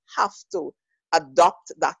world will have to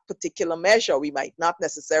adopt that particular measure. We might not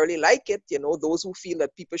necessarily like it, those who feel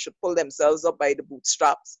that people should pull themselves up by the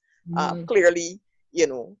bootstraps, clearly,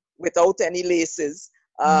 without any laces,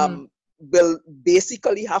 will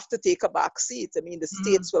basically have to take a back seat. I mean, the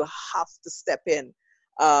states will have to step in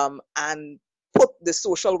and put the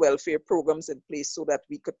social welfare programs in place so that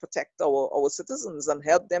we could protect our citizens and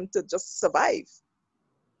help them to just survive.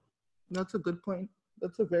 That's a good point.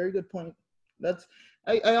 That's a very good point.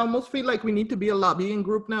 I almost feel like we need to be a lobbying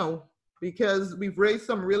group now, because we've raised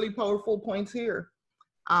some really powerful points here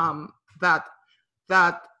that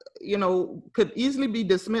could easily be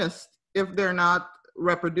dismissed if they're not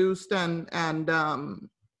reproduced and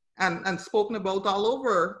spoken about all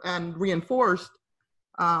over and reinforced.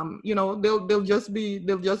 They'll just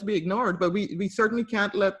be ignored. But we certainly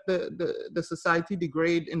can't let the society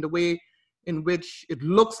degrade in the way in which it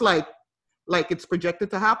looks like it's projected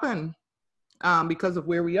to happen because of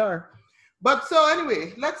where we are. But so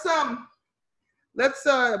anyway,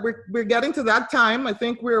 we're getting to that time. I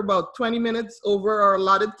think we're about 20 minutes over our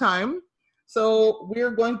allotted time. So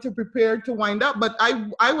we're going to prepare to wind up. But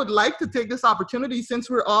I would like to take this opportunity, since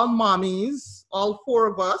we're all mommies, all 4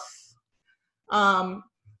 of us,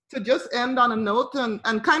 to just end on a note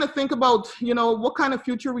and kind of think about, what kind of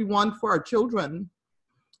future we want for our children.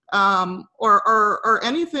 Or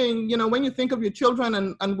anything, when you think of your children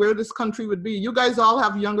and where this country would be. You guys all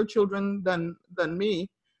have younger children than me.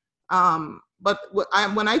 But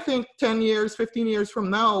when I think 10 years, 15 years from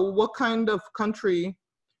now, what kind of country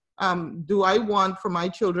do I want for my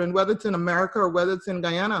children, whether it's in America or whether it's in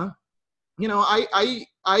Guyana?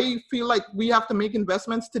 I feel like we have to make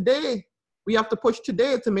investments today. We have to push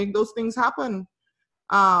today to make those things happen.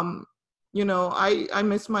 I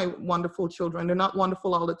miss my wonderful children. They're not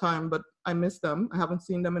wonderful all the time, but I miss them. I haven't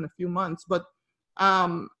seen them in a few months. But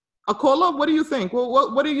Akola, what do you think?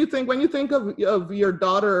 Well, what do you think when you think of your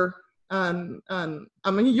daughter? And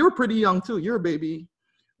I mean, you're pretty young too. You're a baby.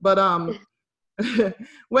 But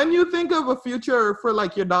when you think of a future for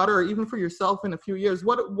like your daughter, or even for yourself in a few years,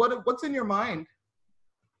 what's in your mind?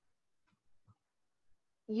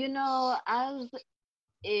 As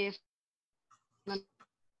if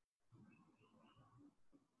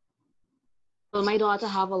will my daughter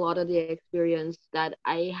have a lot of the experience that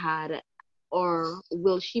I had, or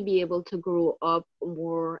will she be able to grow up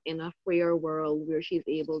more in a freer world where she's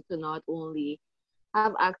able to not only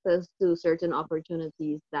have access to certain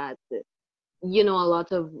opportunities that a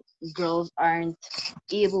lot of girls aren't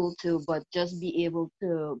able to, but just be able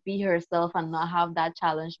to be herself and not have that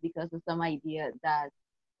challenge because of some idea that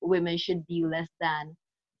women should be less than.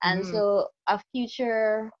 And Mm-hmm. so a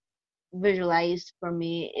future visualized for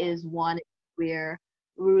me is one where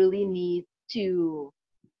we really need to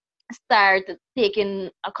start taking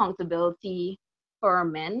accountability for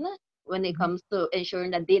men when it comes to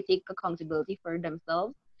ensuring that they take accountability for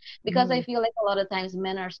themselves. Because I Mm-hmm. feel like a lot of times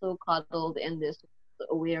men are so coddled in this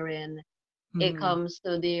wherein it Mm-hmm. comes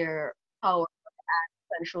to their power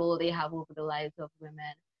and control they have over the lives of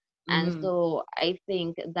women. And Mm-hmm. so I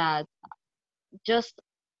think that just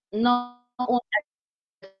not only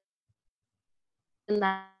exercising that power, but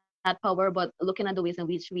looking at the ways in which we can be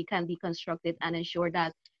constructed and ensure that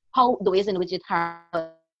how the ways in which it harms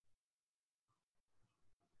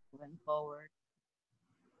moving forward.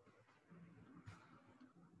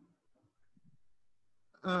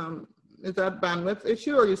 Um, is that bandwidth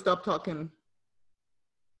issue or you stop talking?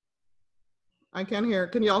 I can't hear.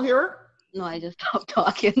 Can y'all hear her? No, I just stopped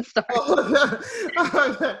talking. Sorry.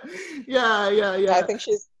 Oh, yeah, yeah, I yeah. think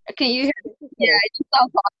she's Can you hear I me? think she's Yeah, here. I just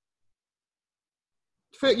stopped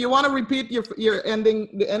You want to repeat your ending,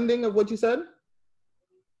 the ending of what you said?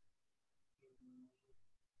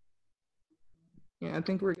 Yeah, I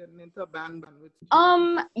think we're getting into a bandwidth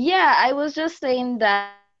situation. Yeah, I was just saying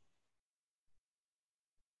that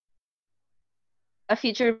a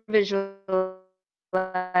future visualized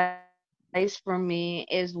for me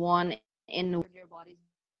is one in which their bodies,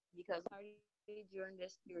 because especially during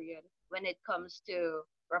this period when it comes to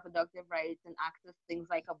reproductive rights and access things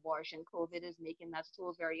like abortion, COVID is making that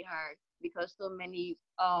so very hard because so many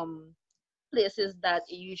places that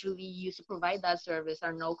usually used to provide that service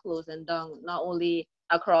are now closing down, not only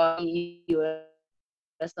across the US and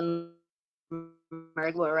America, but right here in Guyana, where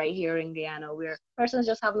persons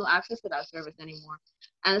just have no access to that service anymore.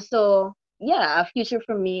 And so, yeah, a future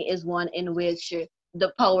for me is one in which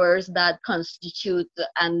the powers that constitute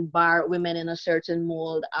and bar women in a certain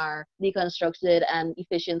mold are deconstructed and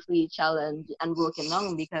efficiently challenged and broken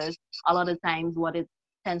down, because a lot of times what it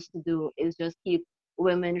tends to do is just keep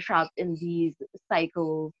women trapped in these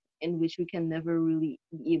cycles in which we can never really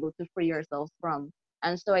be able to free ourselves from.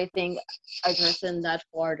 And so I think addressing that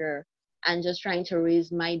further and just trying to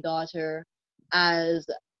raise my daughter as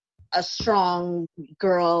a strong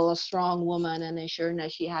girl, a strong woman, and ensuring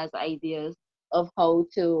that she has ideas of how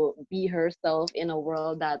to be herself in a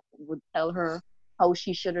world that would tell her how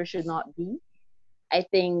she should or should not be. I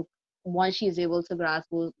think once she's able to grasp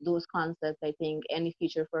those concepts, I think any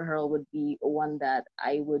future for her would be one that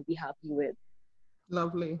I would be happy with.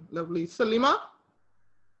 Lovely, lovely. Salima?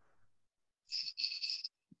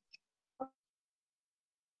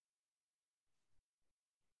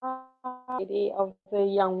 Lady of the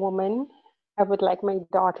young woman I would like my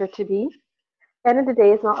daughter to be. End of the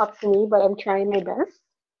day, it's not up to me, but I'm trying my best.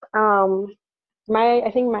 Um, I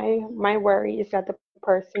think my worry is that the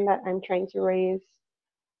person that I'm trying to raise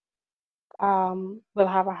will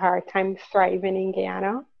have a hard time thriving in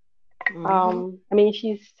Guyana. Mm-hmm. I mean,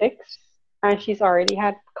 she's 6 and she's already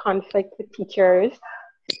had conflict with teachers.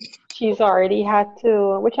 She's already had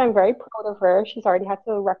to, which I'm very proud of her. She's already had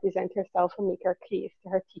to represent herself and make her case to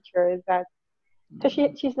her teachers that so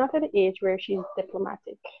she's not at the age where she's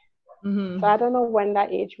diplomatic. So Mm-hmm. I don't know when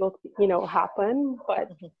that age will, happen,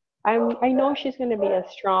 but I know she's going to be a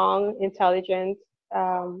strong, intelligent,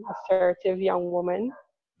 assertive young woman.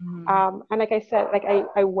 Mm-hmm. And like I said, like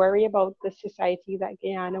I worry about the society that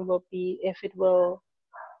Guyana will be if it will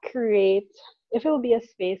create, if it will be a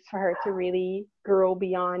space for her to really grow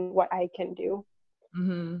beyond what I can do.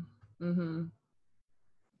 Mm-hmm. Mm-hmm.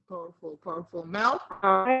 Powerful, powerful. Mel?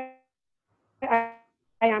 I am trying my own little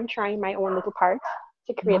part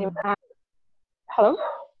to create. Mm-hmm. Hello,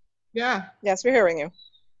 Yeah. Yes, we're hearing you.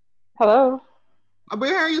 hello. We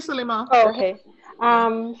hear you, Salima. Oh, We're hearing okay. Yeah.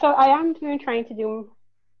 So I am doing trying to do.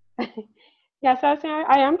 Yeah, so I was saying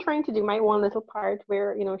I am trying to do my own little part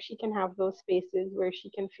where she can have those spaces where she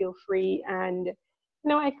can feel free and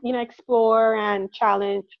explore and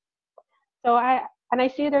challenge. So I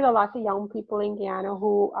see there's a lot of young people in Guyana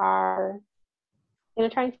who are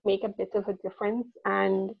trying to make a bit of a difference,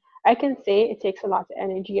 and I can say it takes a lot of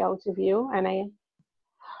energy out of you, and I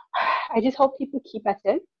just hope people keep at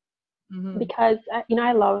it Mm-hmm. because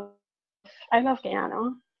I love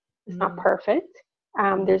Guyana. It's not perfect.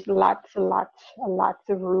 Mm-hmm. There's lots and lots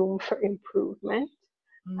of room for improvement.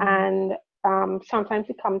 Mm-hmm. And sometimes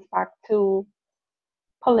it comes back to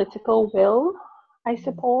political will, I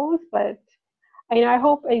suppose. But I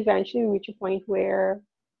hope eventually we reach a point where,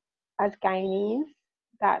 as Guyanese,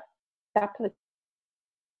 that political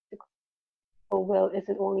will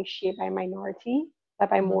isn't only shaped by minority, but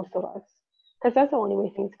by most of us. Because that's the only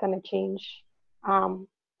way things are going to change.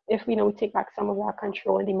 If we don't take back some of our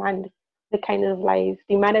control and demand the kind of lives,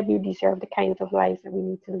 demand that we deserve the kinds of lives that we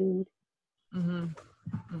need to lead.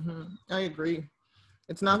 I agree.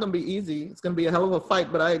 It's not going to be easy. It's going to be a hell of a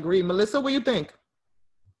fight, but I agree. Mellissa, what do you think?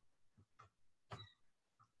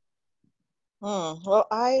 Well,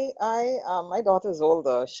 my daughter's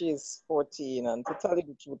older. She's 14, and to tell you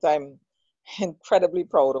the truth, I'm incredibly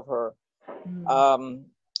proud of her.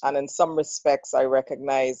 And in some respects, I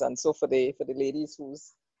recognize. And so for the ladies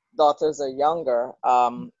whose daughters are younger,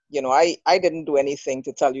 I didn't do anything,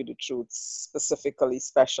 to tell you the truth, specifically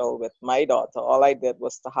special with my daughter. All I did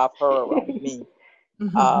was to have her around me.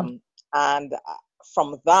 And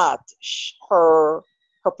from that, her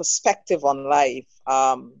perspective on life,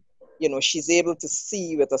 she's able to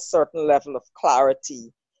see with a certain level of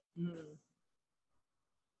clarity,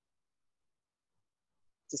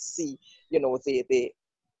 to see, the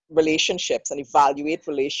relationships and evaluate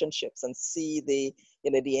relationships and see the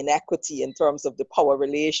inequity in terms of the power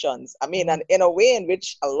relations. I mean, and in a way in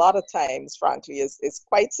which a lot of times, frankly, is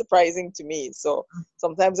quite surprising to me. So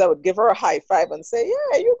sometimes I would give her a high five and say,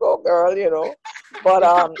 yeah, you go, girl, But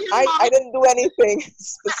I didn't do anything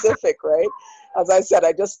specific, right? As I said,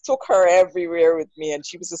 I just took her everywhere with me, and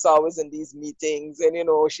she was just always in these meetings, and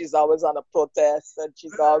she's always on a protest, and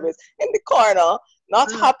she's always in the corner,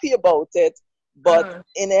 not happy about it. But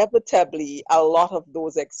inevitably, a lot of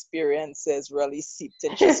those experiences really seeped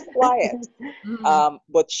in. She's quiet,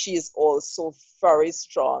 but she's also very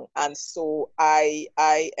strong. And so I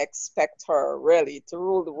expect her really to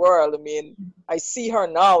rule the world. I mean, I see her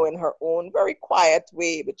now in her own very quiet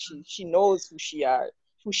way, but she knows who she is.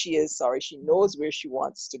 She knows where she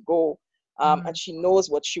wants to go, and she knows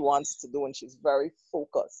what she wants to do, and she's very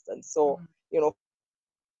focused. And so,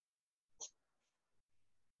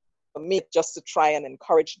 for me, just to try and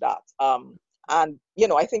encourage that. And,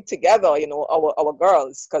 I think together, our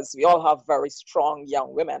girls, because we all have very strong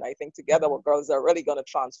young women, I think together our girls are really going to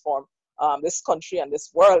transform this country and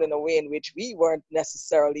this world in a way in which we weren't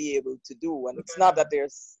necessarily able to do. And it's not that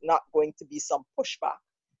there's not going to be some pushback.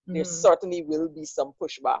 There certainly will be some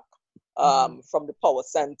pushback from the power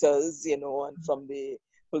centers, and from the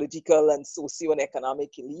political and socio and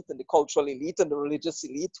economic elite and the cultural elite and the religious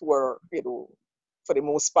elite who are, for the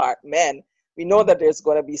most part, men. We know that there's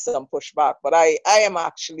going to be some pushback, but I am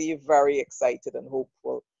actually very excited and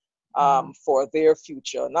hopeful for their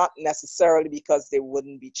future, not necessarily because there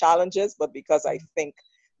wouldn't be challenges, but because I think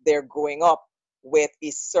they're growing up with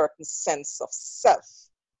a certain sense of self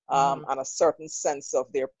and a certain sense of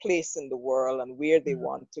their place in the world and where they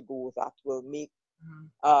want to go that will make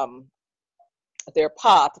their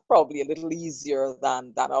path probably a little easier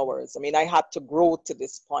than ours. I mean, I had to grow to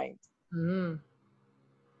this point.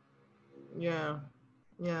 Yeah.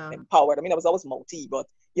 Empowered. I mean, I was always mouthy, but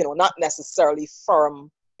not necessarily firm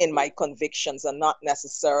in my convictions and not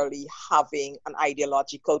necessarily having an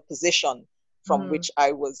ideological position from which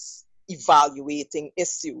I was evaluating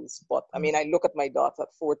issues. But I mean, I look at my daughter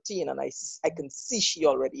at 14 and I can see she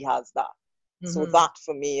already has that. So that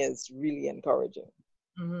for me is really encouraging.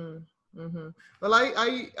 Well,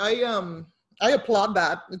 I applaud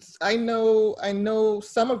that. I know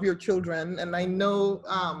some of your children, and I know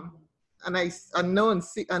and I know and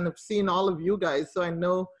have seen all of you guys, so I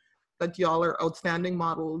know that y'all are outstanding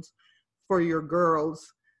models for your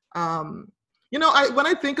girls. When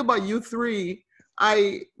I think about you three,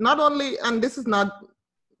 I not only, and this is not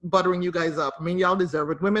buttering you guys up, I mean, y'all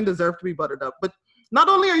deserve it. Women deserve to be buttered up. But not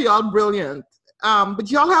only are y'all brilliant,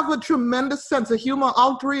 but y'all have a tremendous sense of humor,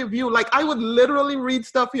 all three of you. Like, I would literally read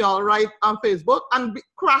stuff y'all write on Facebook and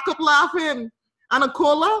crack up laughing. And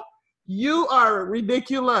Akola, you are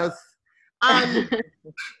ridiculous. And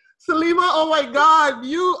Salima, oh my God,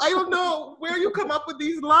 I don't know where you come up with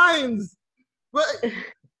these lines. But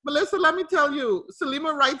Mellissa, let me tell you,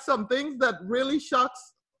 Salima writes some things that really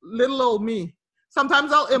shocks little old me.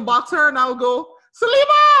 Sometimes I'll inbox her and I'll go,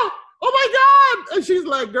 Salima, oh my God. And she's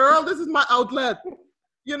like, girl, this is my outlet.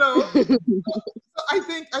 I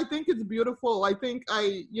think it's beautiful. I think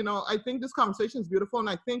this conversation is beautiful, and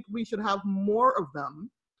I think we should have more of them.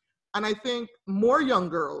 And I think more young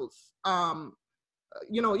girls,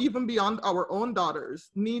 even beyond our own daughters,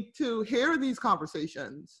 need to hear these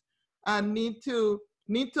conversations and need to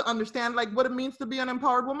understand like what it means to be an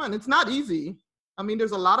empowered woman. It's not easy. I mean,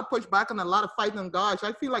 there's a lot of pushback and a lot of fighting, and gosh,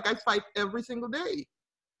 I feel like I fight every single day.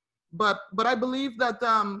 But I believe that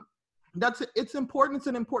it's important. It's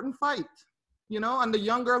an important fight, and the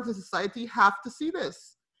young girls in society have to see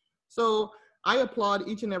this. So I applaud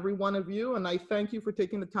each and every one of you, and I thank you for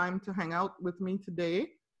taking the time to hang out with me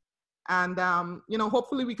today. And,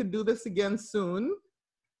 hopefully we could do this again soon.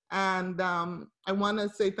 And I want to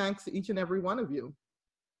say thanks to each and every one of you.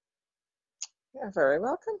 You're very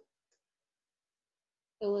welcome.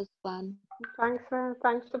 It was fun. Thanks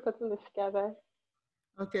for putting this together.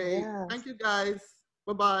 Okay. Yeah. Thank you, guys.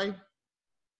 Bye-bye.